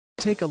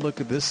Take a look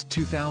at this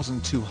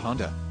 2002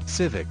 Honda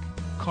Civic.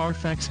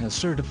 Carfax has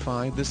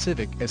certified the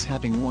Civic as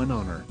having one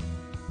owner.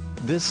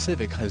 This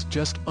Civic has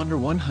just under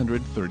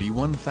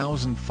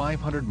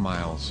 131,500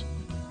 miles.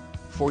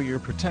 For your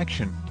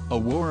protection, a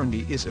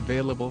warranty is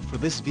available for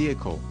this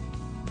vehicle.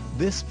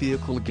 This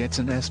vehicle gets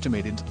an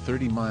estimated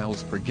 30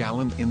 miles per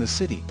gallon in the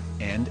city,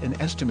 and an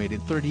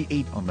estimated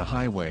 38 on the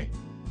highway.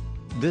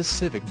 This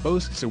Civic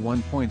boasts a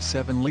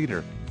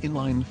 1.7-liter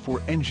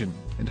inline-4 engine,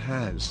 and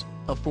has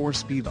a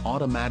 4-speed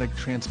automatic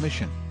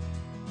transmission.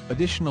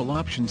 Additional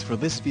options for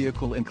this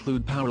vehicle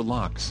include power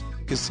locks,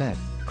 cassette,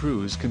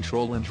 cruise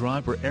control and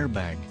driver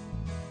airbag.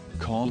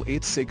 Call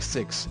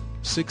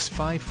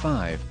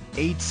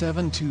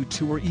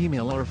 866-655-8722 or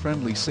email our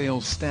friendly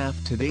sales staff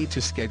today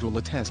to schedule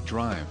a test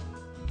drive.